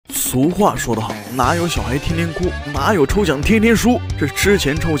俗话说得好，哪有小孩天天哭，哪有抽奖天天输。这之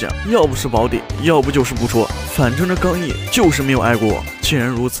前抽奖，要不是保底，要不就是不说，反正这刚毅就是没有爱过我。既然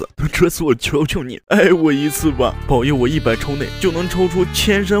如此，这次我求求你，爱我一次吧，保佑我100抽内就能抽出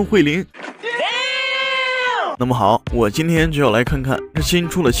千山慧灵。那么好，我今天就要来看看这新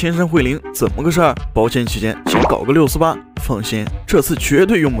出的千山慧灵怎么个事儿。保险起见，先搞个648，放心，这次绝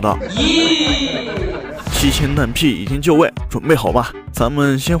对用不到。7000蛋屁已经就位，准备好吧？咱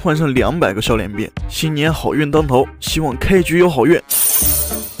们先换上200个笑脸币，新年好运当头，希望开局有好运。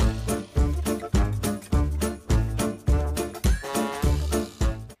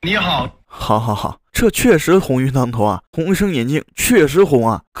你好，好，这确实鸿运当头啊，红生眼镜确实红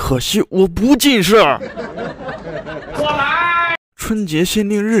啊，可惜我不近视。我来。春节限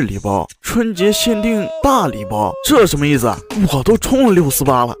定日礼包，春节限定大礼包，这什么意思啊？我都充了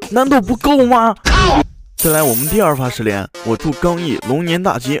648了，难道不够吗？再来我们第二发失联，我祝刚毅龙年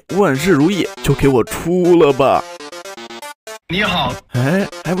大吉，万事如意，就给我出了吧。你好，哎，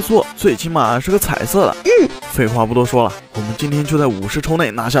还不错，最起码是个彩色的。废话不多说了，我们今天就在50抽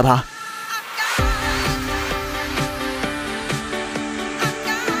内拿下它。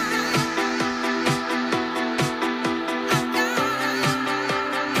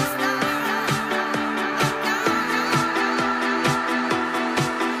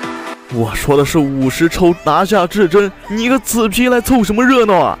我说的是50抽拿下至臻，你个紫皮来凑什么热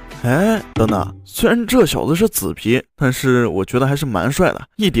闹啊？哎，等等，虽然这小子是紫皮，但是我觉得还是蛮帅的，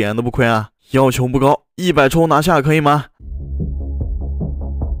一点都不亏啊。要求不高，100抽拿下可以吗？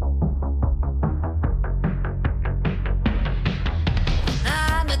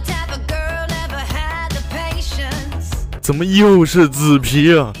怎么又是紫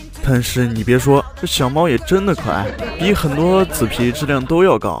皮啊？但是你别说，这小猫也真的可爱，比很多紫皮质量都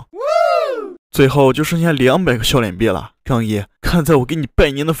要高。最后就剩下200个笑脸币了，刚毅，看在我给你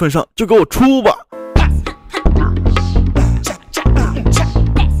拜年的份上，就给我出吧。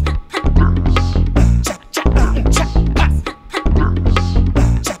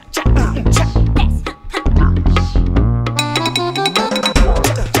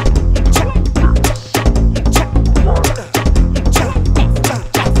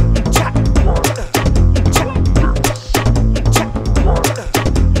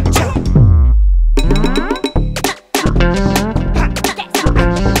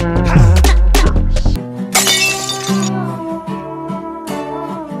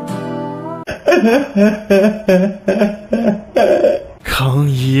康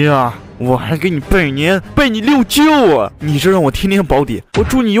姨啊，我还给你拜年，拜你6舅啊！你这让我天天保底，我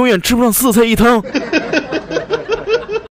祝你永远吃不上4菜1汤。